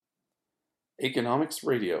Economics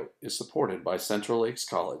Radio is supported by Central Lakes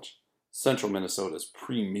College, Central Minnesota's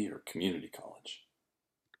premier community college.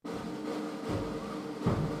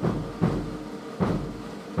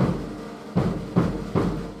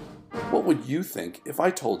 What would you think if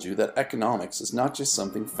I told you that economics is not just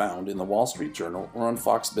something found in the Wall Street Journal or on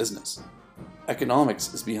Fox Business?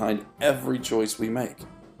 Economics is behind every choice we make.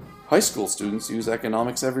 High school students use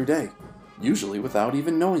economics every day, usually without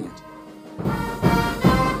even knowing it.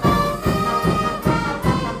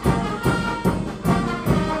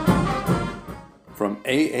 From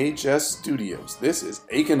AHS Studios, this is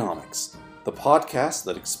Economics, the podcast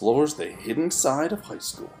that explores the hidden side of high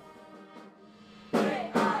school.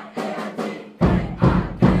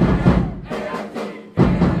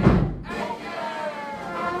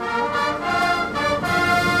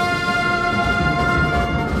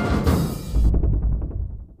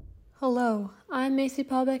 Hello, I'm Macy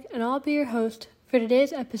Paulbeck, and I'll be your host for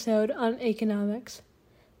today's episode on economics.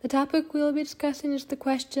 The topic we will be discussing is the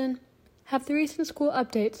question, have the recent school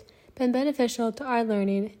updates been beneficial to our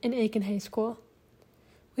learning in Aiken High School?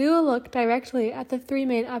 We will look directly at the three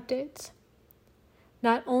main updates.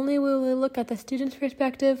 Not only will we look at the student's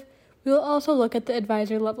perspective, we will also look at the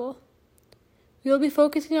advisor level. We will be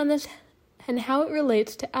focusing on this and how it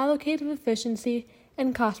relates to allocative efficiency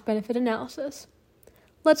and cost-benefit analysis.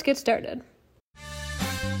 Let's get started.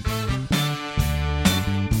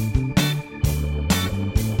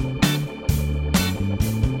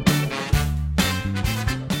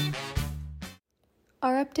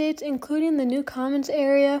 Our updates, including the new commons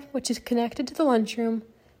area, which is connected to the lunchroom,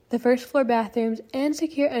 the first floor bathrooms, and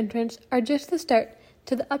secure entrance, are just the start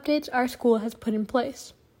to the updates our school has put in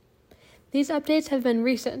place. These updates have been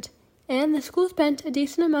recent, and the school spent a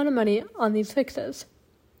decent amount of money on these fixes.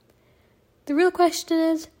 The real question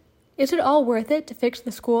is it all worth it to fix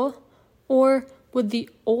the school, or would the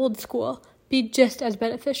old school be just as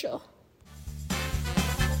beneficial?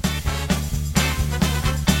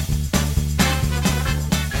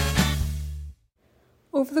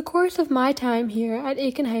 Over the course of my time here at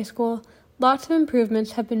Aiken High School, lots of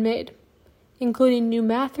improvements have been made, including new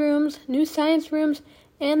math rooms, new science rooms,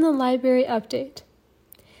 and the library update.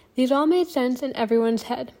 These all made sense in everyone's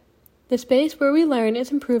head. The space where we learn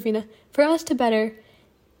is improving for us to better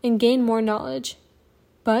and gain more knowledge.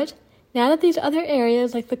 But now that these other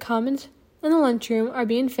areas like the commons and the lunchroom are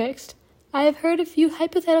being fixed, I have heard a few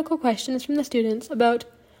hypothetical questions from the students about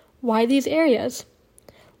why these areas.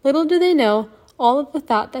 Little do they know all of the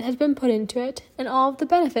thought that has been put into it and all of the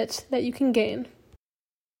benefits that you can gain.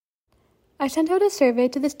 I sent out a survey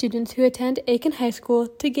to the students who attend Aiken High School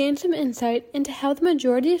to gain some insight into how the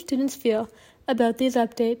majority of students feel about these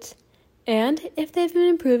updates and if they've been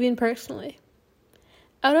improving personally.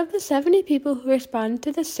 Out of the 70 people who responded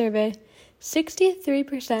to this survey,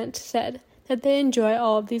 63% said that they enjoy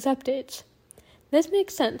all of these updates. This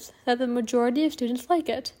makes sense that the majority of students like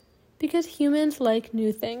it, because humans like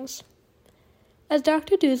new things. As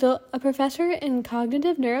Dr. Duzel, a professor in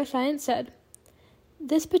cognitive neuroscience, said,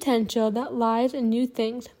 "This potential that lies in new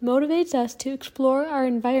things motivates us to explore our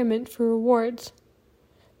environment for rewards.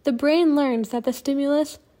 The brain learns that the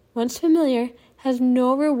stimulus, once familiar, has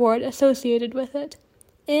no reward associated with it,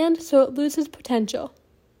 and so it loses potential.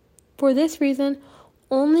 For this reason,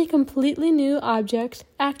 only completely new objects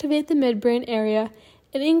activate the midbrain area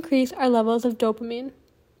and increase our levels of dopamine."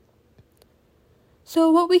 So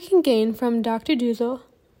what we can gain from Dr. Duzel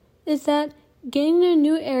is that gaining a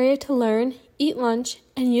new area to learn, eat lunch,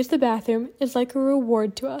 and use the bathroom is like a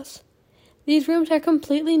reward to us. These rooms are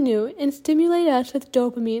completely new and stimulate us with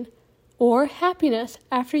dopamine or happiness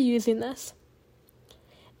after using this.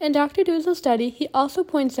 In Dr. Duzel's study, he also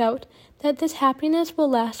points out that this happiness will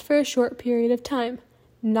last for a short period of time,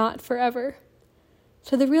 not forever.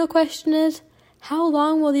 So the real question is, how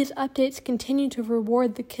long will these updates continue to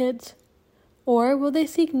reward the kids? Or will they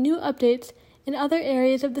seek new updates in other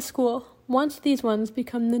areas of the school once these ones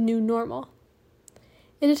become the new normal?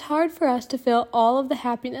 It is hard for us to feel all of the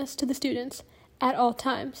happiness to the students at all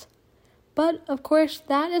times. But, of course,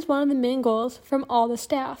 that is one of the main goals from all the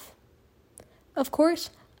staff. Of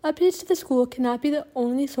course, updates to the school cannot be the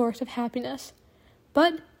only source of happiness,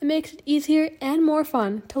 but it makes it easier and more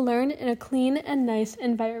fun to learn in a clean and nice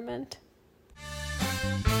environment.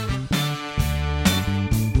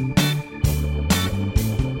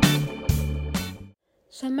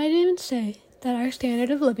 Some might even say that our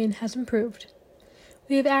standard of living has improved.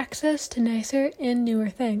 We have access to nicer and newer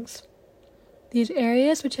things. These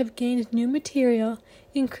areas which have gained new material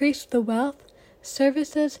increase the wealth,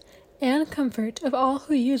 services, and comfort of all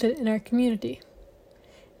who use it in our community.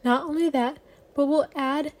 Not only that, but will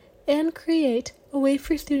add and create a way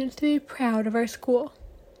for students to be proud of our school.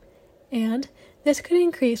 And this could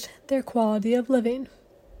increase their quality of living.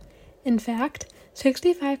 In fact,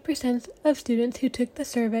 65% of students who took the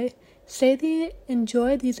survey say they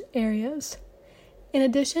enjoy these areas. In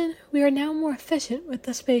addition, we are now more efficient with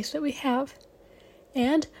the space that we have,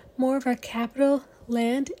 and more of our capital,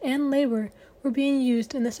 land, and labor were being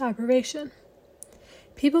used in this operation.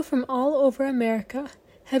 People from all over America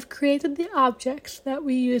have created the objects that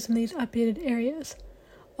we use in these updated areas,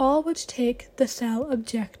 all which take the SEL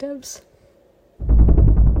objectives.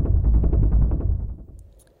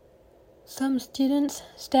 Some students,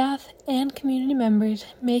 staff, and community members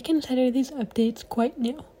may consider these updates quite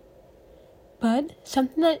new. But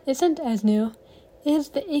something that isn't as new is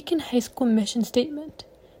the Aiken High School mission statement,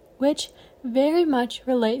 which very much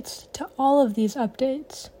relates to all of these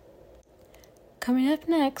updates. Coming up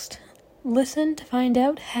next, listen to find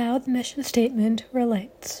out how the mission statement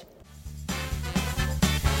relates.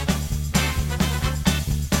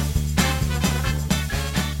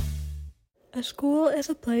 A school is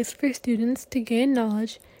a place for students to gain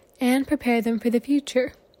knowledge and prepare them for the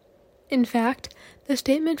future. In fact, the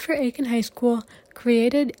statement for Aiken High School,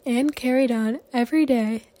 created and carried on every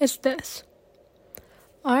day, is this: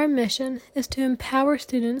 our mission is to empower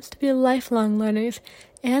students to be lifelong learners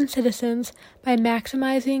and citizens by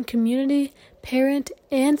maximizing community, parent,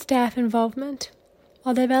 and staff involvement,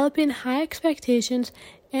 while developing high expectations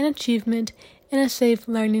and achievement in a safe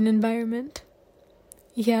learning environment.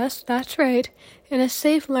 Yes, that's right, in a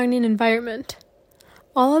safe learning environment.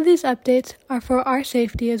 All of these updates are for our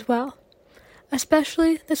safety as well,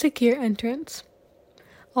 especially the secure entrance.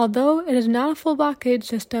 Although it is not a full blockade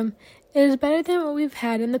system, it is better than what we've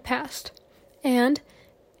had in the past, and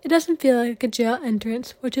it doesn't feel like a jail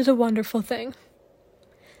entrance, which is a wonderful thing.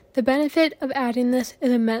 The benefit of adding this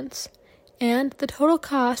is immense, and the total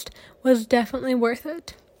cost was definitely worth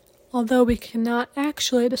it, although we cannot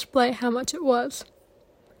actually display how much it was.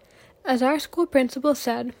 As our school principal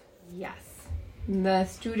said, yes, the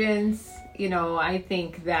students, I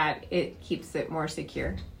think that it keeps it more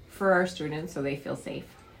secure for our students so they feel safe.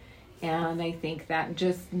 And I think that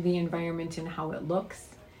just the environment and how it looks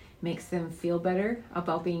makes them feel better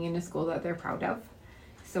about being in a school that they're proud of.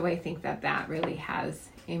 So I think that really has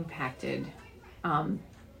impacted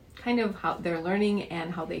kind of how they're learning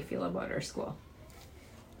and how they feel about our school.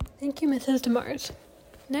 Thank you, Mrs. DeMars.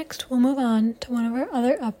 Next, we'll move on to one of our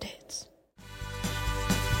other updates.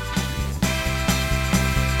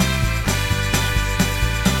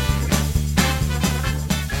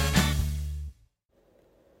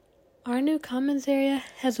 Our new commons area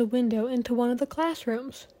has a window into one of the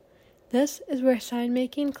classrooms. This is where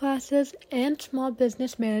sign-making classes and small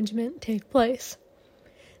business management take place.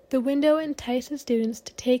 The window entices students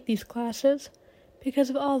to take these classes because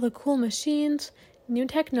of all the cool machines, new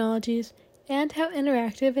technologies, and how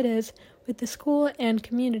interactive it is with the school and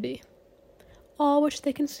community, all which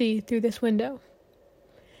they can see through this window.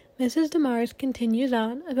 Mrs. DeMars continues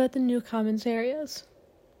on about the new commons areas.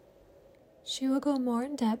 She will go more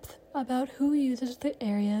in depth about who uses the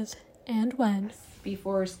areas and when.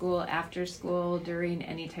 Before school, after school, during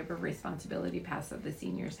any type of responsibility pass that the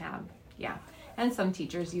seniors have. Yeah, and some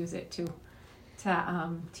teachers use it too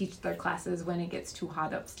to teach their classes when it gets too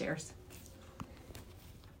hot upstairs.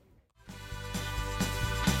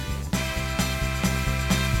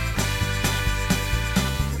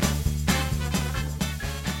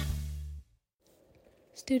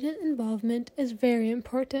 Student involvement is very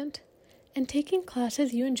important, and taking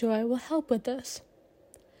classes you enjoy will help with this.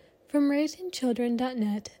 From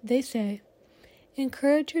raisingchildren.net, they say,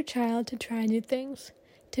 encourage your child to try new things,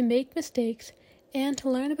 to make mistakes, and to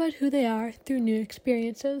learn about who they are through new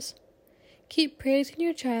experiences. Keep praising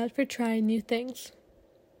your child for trying new things.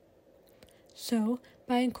 So,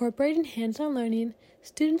 by incorporating hands-on learning,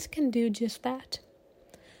 students can do just that.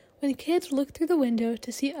 When kids look through the window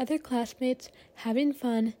to see other classmates having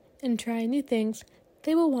fun and trying new things,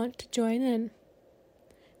 they will want to join in.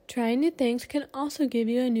 Trying new things can also give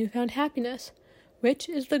you a newfound happiness, which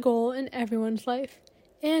is the goal in everyone's life,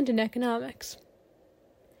 and in economics.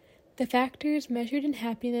 The factors measured in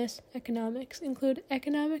happiness economics include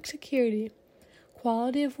economic security,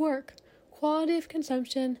 quality of work, quality of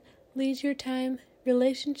consumption, leisure time,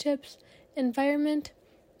 relationships, environment,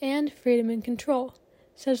 and freedom and control,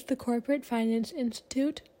 says the Corporate Finance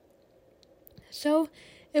Institute. So,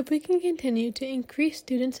 if we can continue to increase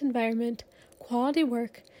students' environment, quality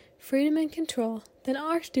work, freedom and control, then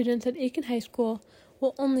our students at Aiken High School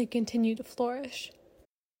will only continue to flourish.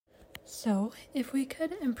 So, if we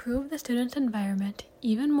could improve the students' environment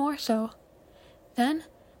even more so, then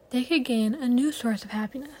they could gain a new source of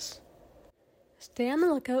happiness. Stay on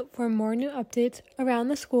the lookout for more new updates around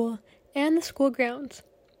the school and the school grounds.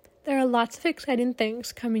 There are lots of exciting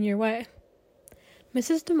things coming your way.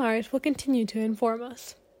 Mrs. DeMars will continue to inform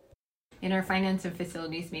us. In our finance and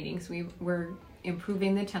facilities meetings, we're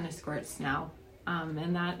improving the tennis courts now,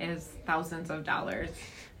 and that is thousands of dollars.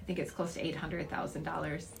 I think it's close to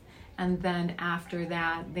 $800,000. And then after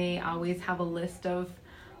that, they always have a list of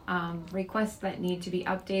requests that need to be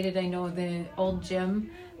updated. I know the old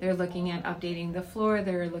gym, they're looking at updating the floor,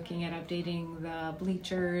 they're looking at updating the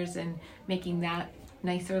bleachers and making that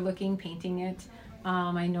nicer looking, painting it.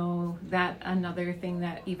 I know that another thing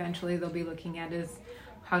that eventually they'll be looking at is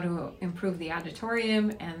how to improve the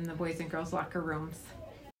auditorium and the boys and girls locker rooms.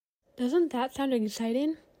 Doesn't that sound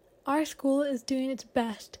exciting? Our school is doing its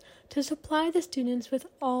best to supply the students with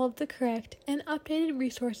all of the correct and updated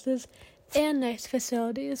resources and nice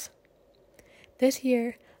facilities. This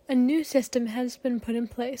year, a new system has been put in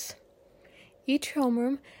place. Each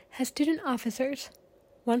homeroom has student officers.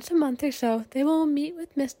 Once a month or so, they will meet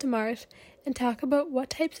with Ms. DeMars and talk about what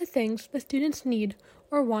types of things the students need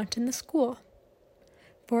or want in the school.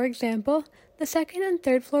 For example, the second and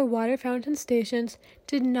third floor water fountain stations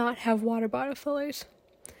did not have water bottle fillers.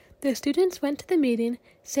 The students went to the meeting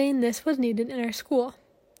saying this was needed in our school.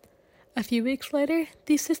 A few weeks later,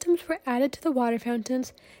 these systems were added to the water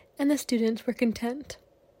fountains and the students were content.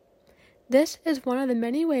 This is one of the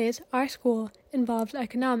many ways our school involves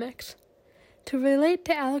economics. To relate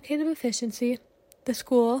to allocative efficiency, the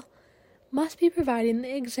school must be providing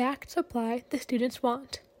the exact supply the students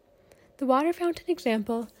want. The water fountain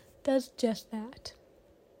example does just that.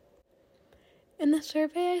 In the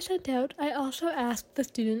survey I sent out, I also asked the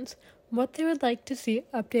students what they would like to see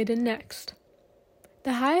updated next.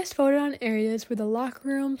 The highest voted on areas were the locker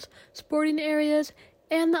rooms, sporting areas,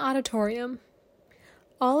 and the auditorium.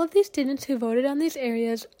 All of these students who voted on these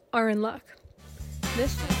areas are in luck.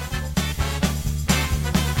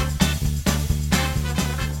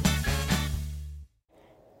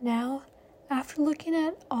 Now, after looking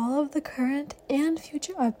at all of the current and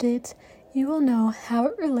future updates, you will know how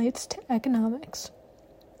it relates to economics.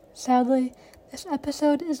 Sadly, this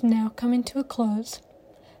episode is now coming to a close.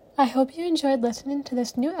 I hope you enjoyed listening to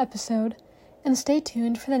this new episode, and stay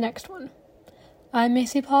tuned for the next one. I'm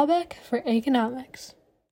Macy Paulbeck for Economics.